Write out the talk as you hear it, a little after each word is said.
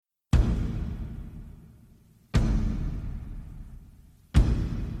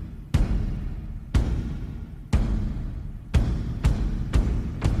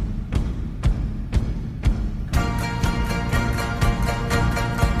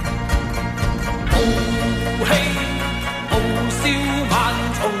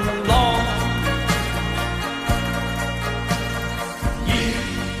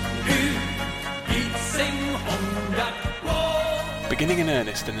Beginning in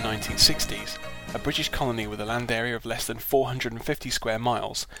earnest in the 1960s, a British colony with a land area of less than 450 square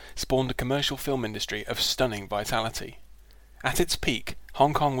miles spawned a commercial film industry of stunning vitality. At its peak,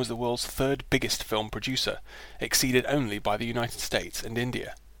 Hong Kong was the world's third biggest film producer, exceeded only by the United States and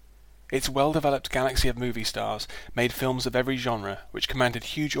India. Its well-developed galaxy of movie stars made films of every genre, which commanded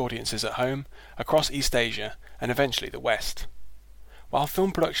huge audiences at home, across East Asia, and eventually the West. While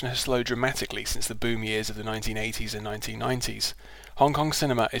film production has slowed dramatically since the boom years of the 1980s and 1990s, Hong Kong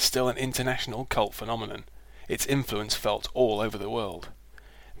cinema is still an international cult phenomenon, its influence felt all over the world.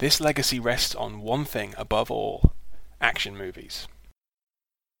 This legacy rests on one thing above all: action movies.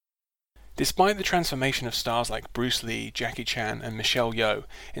 Despite the transformation of stars like Bruce Lee, Jackie Chan and Michelle Yeoh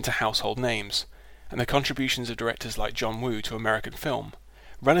into household names, and the contributions of directors like John Woo to American film,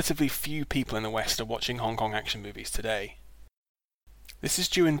 relatively few people in the West are watching Hong Kong action movies today. This is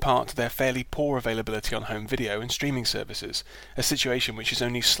due in part to their fairly poor availability on home video and streaming services, a situation which is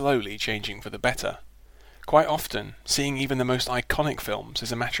only slowly changing for the better. Quite often, seeing even the most iconic films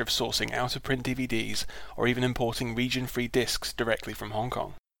is a matter of sourcing out-of-print DVDs or even importing region-free discs directly from Hong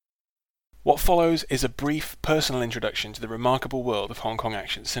Kong. What follows is a brief, personal introduction to the remarkable world of Hong Kong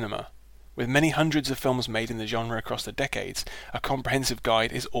action cinema. With many hundreds of films made in the genre across the decades, a comprehensive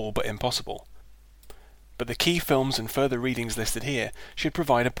guide is all but impossible. But the key films and further readings listed here should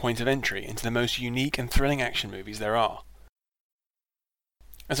provide a point of entry into the most unique and thrilling action movies there are.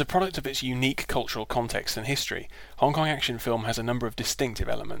 As a product of its unique cultural context and history, Hong Kong action film has a number of distinctive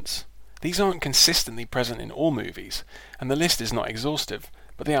elements. These aren't consistently present in all movies, and the list is not exhaustive,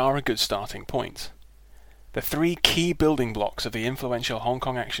 but they are a good starting point. The three key building blocks of the influential Hong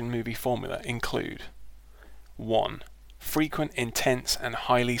Kong action movie formula include: 1. Frequent, intense, and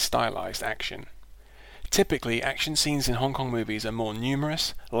highly stylized action. Typically, action scenes in Hong Kong movies are more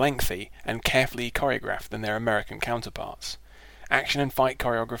numerous, lengthy, and carefully choreographed than their American counterparts. Action and fight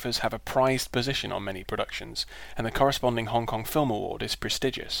choreographers have a prized position on many productions, and the corresponding Hong Kong Film Award is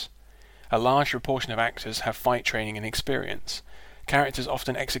prestigious. A large proportion of actors have fight training and experience. Characters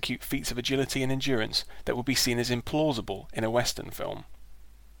often execute feats of agility and endurance that would be seen as implausible in a Western film.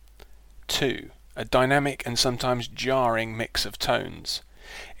 2. A dynamic and sometimes jarring mix of tones.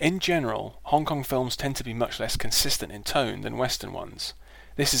 In general, Hong Kong films tend to be much less consistent in tone than Western ones.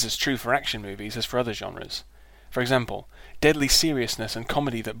 This is as true for action movies as for other genres. For example, deadly seriousness and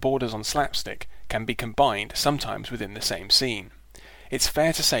comedy that borders on slapstick can be combined sometimes within the same scene. It's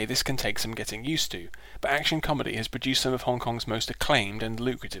fair to say this can take some getting used to, but action comedy has produced some of Hong Kong's most acclaimed and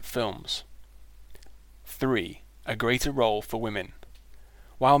lucrative films. 3. A greater role for women.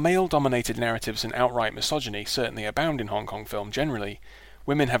 While male-dominated narratives and outright misogyny certainly abound in Hong Kong film generally,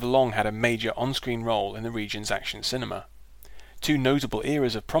 women have long had a major on-screen role in the region's action cinema. Two notable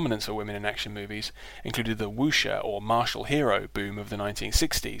eras of prominence for women in action movies included the wuxia or martial hero boom of the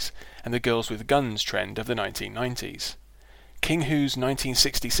 1960s and the girls with guns trend of the 1990s. King Hu's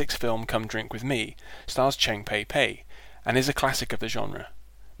 1966 film Come Drink With Me stars Cheng Pei Pei and is a classic of the genre.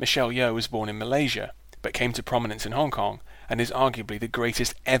 Michelle Yeoh was born in Malaysia but came to prominence in Hong Kong and is arguably the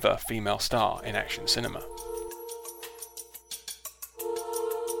greatest ever female star in action cinema.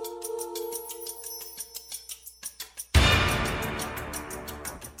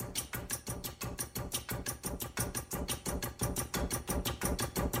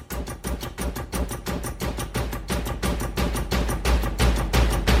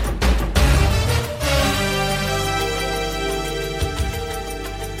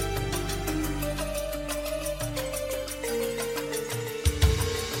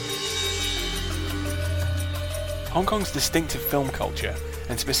 Hong Kong's distinctive film culture,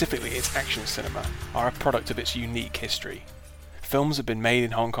 and specifically its action cinema, are a product of its unique history. Films have been made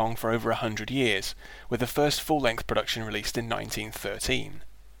in Hong Kong for over 100 years, with the first full-length production released in 1913.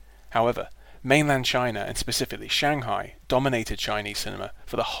 However, mainland China, and specifically Shanghai, dominated Chinese cinema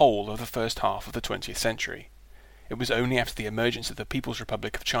for the whole of the first half of the 20th century. It was only after the emergence of the People's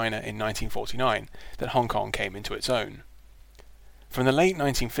Republic of China in 1949 that Hong Kong came into its own. From the late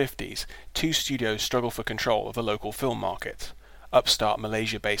 1950s, two studios struggled for control of the local film market: upstart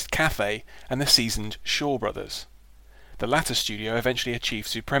Malaysia-based Cathay and the seasoned Shaw Brothers. The latter studio eventually achieved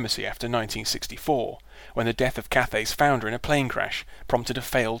supremacy after 1964, when the death of Cathay's founder in a plane crash prompted a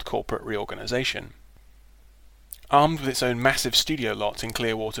failed corporate reorganization. Armed with its own massive studio lot in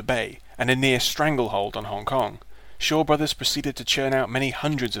Clearwater Bay and a near stranglehold on Hong Kong, Shaw Brothers proceeded to churn out many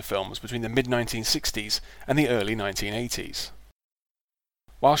hundreds of films between the mid-1960s and the early 1980s.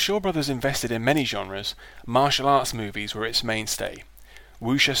 While Shaw Brothers invested in many genres, martial arts movies were its mainstay.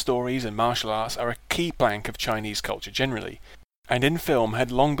 Wuxia stories and martial arts are a key plank of Chinese culture generally, and in film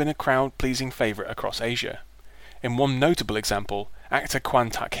had long been a crowd-pleasing favourite across Asia. In one notable example, actor Quan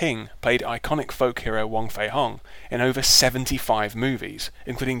Tak-hing played iconic folk hero Wong Fei-hung in over 75 movies,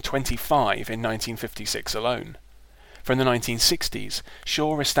 including 25 in 1956 alone. From the 1960s,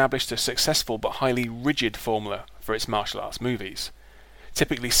 Shaw established a successful but highly rigid formula for its martial arts movies.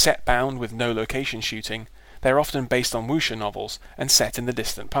 Typically set-bound with no location shooting, they are often based on wuxia novels and set in the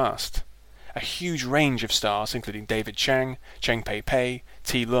distant past. A huge range of stars, including David Chang, Cheng Pei-pei,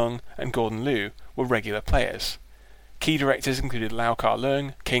 Ti Lung, and Gordon Liu, were regular players. Key directors included Lau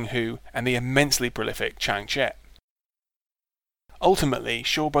Kar-leung, King Hu, and the immensely prolific Chang Che. Ultimately,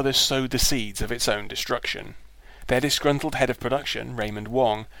 Shaw Brothers sowed the seeds of its own destruction. Their disgruntled head of production, Raymond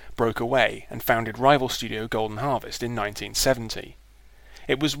Wong, broke away and founded rival studio Golden Harvest in 1970.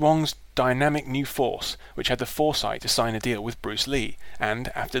 It was Wong's dynamic new force which had the foresight to sign a deal with Bruce Lee and,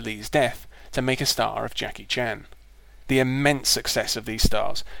 after Lee's death, to make a star of Jackie Chan. The immense success of these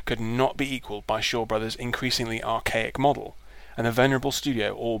stars could not be equalled by Shaw Brothers' increasingly archaic model, and the venerable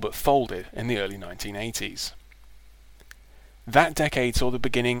studio all but folded in the early 1980s. That decade saw the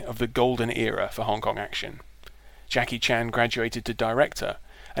beginning of the golden era for Hong Kong action. Jackie Chan graduated to director,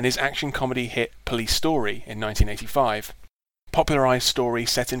 and his action comedy hit Police Story in 1985 popularized stories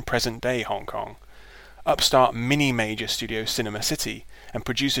set in present-day Hong Kong. Upstart mini-major studio Cinema City and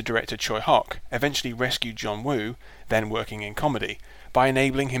producer-director Choi Hock eventually rescued John Woo, then working in comedy, by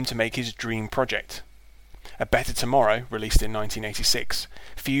enabling him to make his dream project. A Better Tomorrow, released in 1986,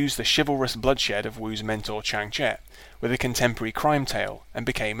 fused the chivalrous bloodshed of Woo's mentor Chang Che with a contemporary crime tale and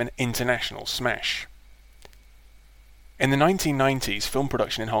became an international smash. In the 1990s, film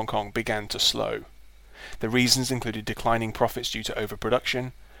production in Hong Kong began to slow. The reasons included declining profits due to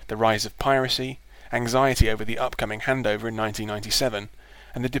overproduction, the rise of piracy, anxiety over the upcoming handover in 1997,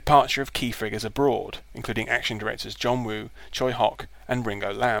 and the departure of key figures abroad, including action directors John Woo, Choi Hock, and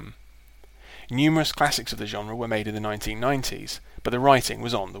Ringo Lam. Numerous classics of the genre were made in the 1990s, but the writing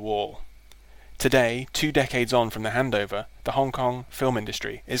was on the wall. Today, 2 decades on from the handover, the Hong Kong film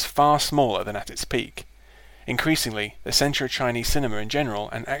industry is far smaller than at its peak. Increasingly, the centre of Chinese cinema in general,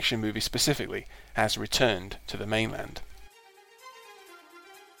 and action movies specifically, has returned to the mainland.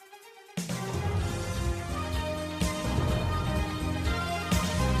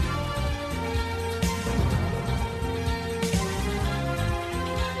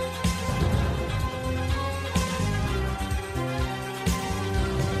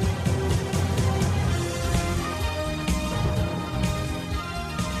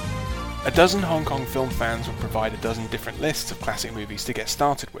 A dozen Hong Kong film fans will provide a dozen different lists of classic movies to get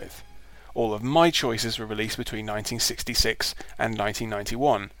started with. All of my choices were released between 1966 and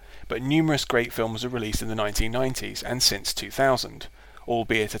 1991, but numerous great films were released in the 1990s and since 2000,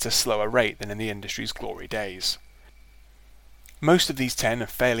 albeit at a slower rate than in the industry's glory days. Most of these 10 are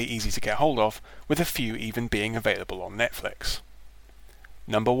fairly easy to get hold of, with a few even being available on Netflix.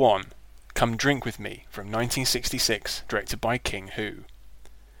 Number 1. Come Drink With Me from 1966, directed by King Hu.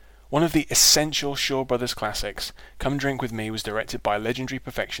 One of the essential Shaw Brothers classics, Come Drink With Me was directed by legendary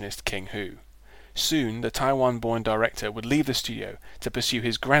perfectionist King Hu. Soon, the Taiwan-born director would leave the studio to pursue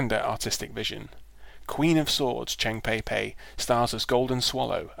his grander artistic vision. Queen of Swords Cheng Pei-pei stars as Golden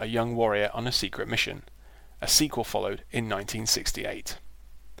Swallow, a young warrior on a secret mission. A sequel followed in 1968.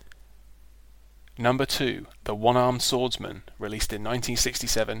 Number 2, The One-Armed Swordsman, released in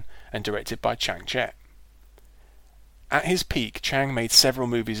 1967 and directed by Chang Che. At his peak, Chang made several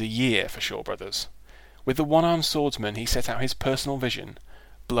movies a year for Shaw Brothers. With The One-Armed Swordsman, he set out his personal vision: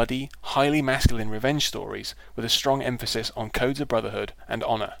 bloody, highly masculine revenge stories with a strong emphasis on codes of brotherhood and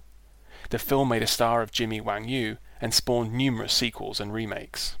honor. The film made a star of Jimmy Wang Yu and spawned numerous sequels and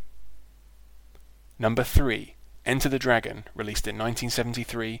remakes. Number 3, Enter the Dragon, released in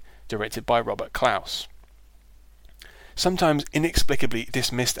 1973, directed by Robert Klaus. Sometimes inexplicably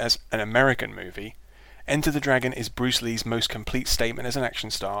dismissed as an American movie, Enter the Dragon is Bruce Lee's most complete statement as an action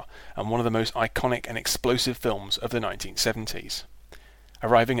star and one of the most iconic and explosive films of the 1970s.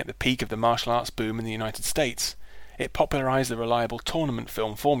 Arriving at the peak of the martial arts boom in the United States, it popularized the reliable tournament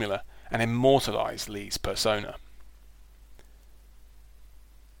film formula and immortalized Lee's persona.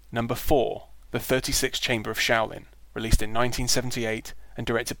 Number 4, The 36th Chamber of Shaolin, released in 1978 and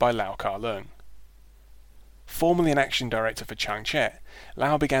directed by Lau Kar-leung. Formerly an action director for Chang Che,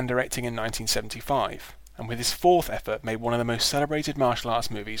 Lau began directing in 1975, and with his 4th effort made one of the most celebrated martial arts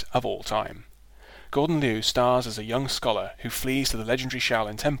movies of all time. Gordon Liu stars as a young scholar who flees to the legendary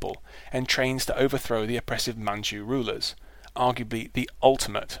Shaolin Temple and trains to overthrow the oppressive Manchu rulers, arguably the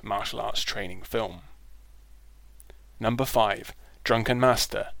ultimate martial arts training film. Number 5, Drunken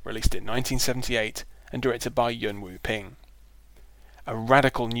Master, released in 1978 and directed by Yuen Woo-ping. a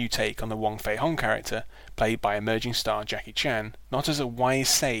radical new take on the Wong Fei-hung character, played by emerging star Jackie Chan, not as a wise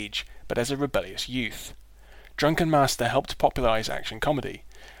sage, but as a rebellious youth. Drunken Master helped popularize action comedy,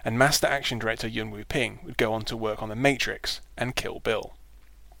 and master action director Yuen Woo-ping would go on to work on The Matrix and Kill Bill.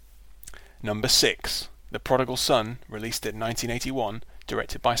 Number 6. The Prodigal Son, released in 1981,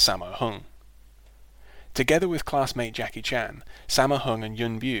 directed by Sammo Hung. Together with classmate Jackie Chan, Sammo Hung and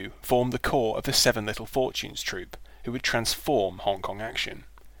Yuen Bu formed the core of the Seven Little Fortunes troupe, who would transform Hong Kong action.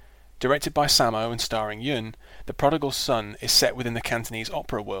 Directed by Sammo and starring Yuen, The Prodigal Son is set within the Cantonese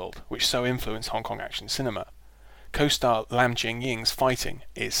opera world, which so influenced Hong Kong action cinema. Co-star Lam Ching-ying's fighting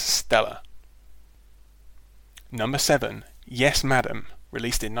is stellar. Number 7. Yes Madam,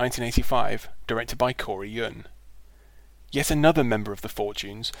 released in 1985, directed by Corey Yuen. Yet another member of the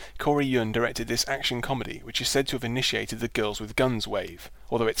Fortunes, Corey Yuen directed this action comedy, which is said to have initiated the Girls with Guns wave,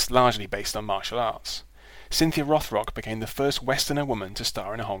 although it's largely based on martial arts. Cynthia Rothrock became the first Westerner woman to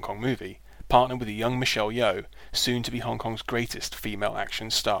star in a Hong Kong movie, partnered with the young Michelle Yeoh, soon to be Hong Kong's greatest female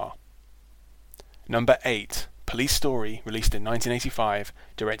action star. Number 8. Police Story, released in 1985,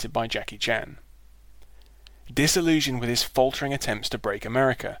 directed by Jackie Chan. Disillusioned with his faltering attempts to break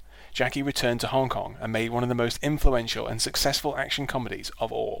America, Jackie returned to Hong Kong and made one of the most influential and successful action comedies of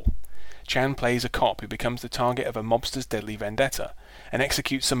all. Chan plays a cop who becomes the target of a mobster's deadly vendetta and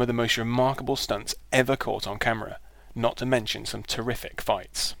executes some of the most remarkable stunts ever caught on camera, not to mention some terrific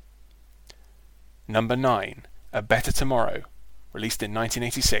fights. Number 9. A Better Tomorrow, released in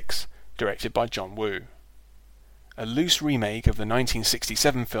 1986, directed by John Woo. A loose remake of the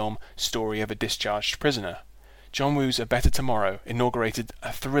 1967 film Story of a Discharged Prisoner, John Woo's A Better Tomorrow inaugurated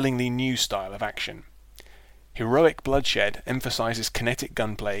a thrillingly new style of action. Heroic bloodshed emphasizes kinetic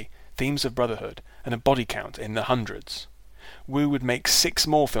gunplay, themes of brotherhood, and a body count in the hundreds. Woo would make 6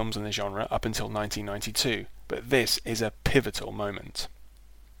 more films in the genre up until 1992, but this is a pivotal moment.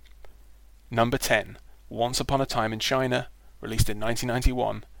 Number 10. Once Upon a Time in China, released in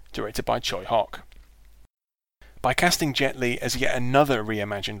 1991, directed by Tsui Hark. By casting Jet Li as yet another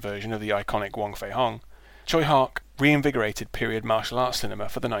reimagined version of the iconic Wong Fei-hung, Tsui Hark reinvigorated period martial arts cinema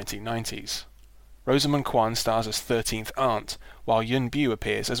for the 1990s. Rosamund Kwan stars as 13th Aunt, while Yuen Bu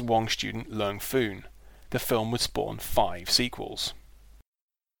appears as Wong student Leung Foon. The film would spawn 5 sequels.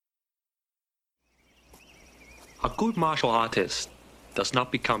 A good martial artist does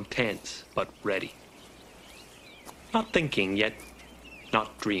not become tense, but ready. Not thinking, yet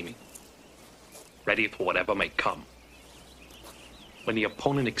not dreaming. Ready for whatever may come. When the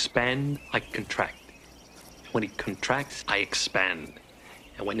opponent expands, I contract. When it contracts, I expand.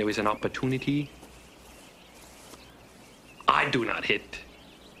 And when there is an opportunity, I do not hit.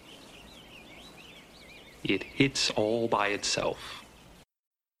 It hits all by itself.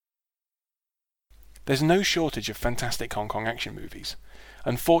 There's no shortage of fantastic Hong Kong action movies.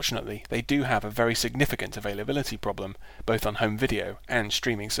 Unfortunately, they do have a very significant availability problem, both on home video and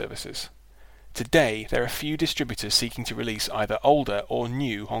streaming services. Today, there are few distributors seeking to release either older or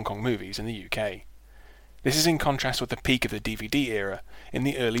new Hong Kong movies in the UK. This is in contrast with the peak of the DVD era in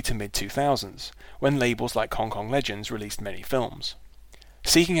the early to mid-2000s, when labels like Hong Kong Legends released many films.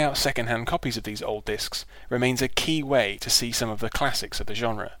 Seeking out second-hand copies of these old discs remains a key way to see some of the classics of the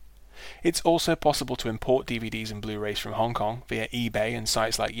genre. It's also possible to import DVDs and Blu-rays from Hong Kong via eBay and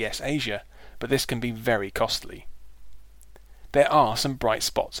sites like Yes Asia, but this can be very costly. There are some bright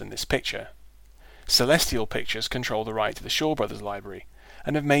spots in this picture. Celestial Pictures control the right to the Shaw Brothers library,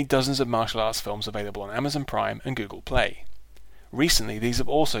 and have made dozens of martial arts films available on Amazon Prime and Google Play. Recently, these have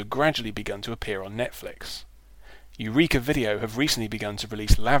also gradually begun to appear on Netflix. Eureka Video have recently begun to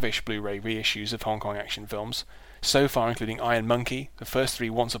release lavish Blu-ray reissues of Hong Kong action films, so far including Iron Monkey, the first 3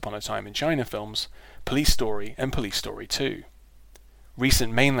 Once Upon a Time in China films, Police Story and Police Story 2.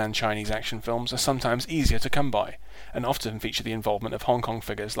 Recent mainland Chinese action films are sometimes easier to come by, and often feature the involvement of Hong Kong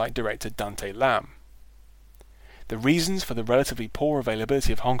figures like director Dante Lam. The reasons for the relatively poor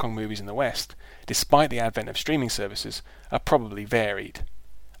availability of Hong Kong movies in the West, despite the advent of streaming services, are probably varied.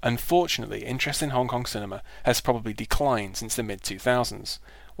 Unfortunately, interest in Hong Kong cinema has probably declined since the mid-2000s,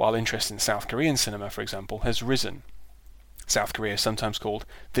 while interest in South Korean cinema, for example, has risen. South Korea is sometimes called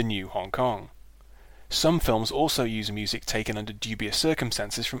the New Hong Kong. Some films also use music taken under dubious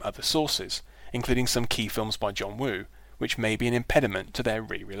circumstances from other sources, including some key films by John Woo, which may be an impediment to their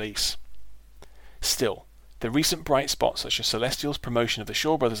re-release. Still, the recent bright spots such as Celestial's promotion of the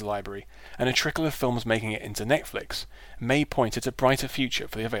Shaw Brothers library and a trickle of films making it into Netflix may point at a brighter future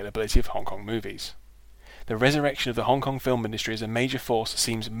for the availability of Hong Kong movies. The resurrection of the Hong Kong film industry as a major force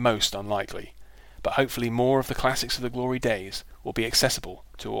seems most unlikely, but hopefully more of the classics of the glory days will be accessible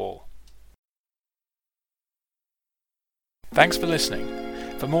to all. Thanks for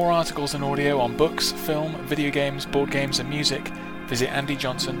listening. For more articles and audio on books, film, video games, board games and music, visit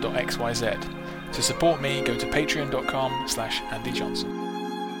andyjohnson.xyz. To support me, go to patreon.com/andyjohnson.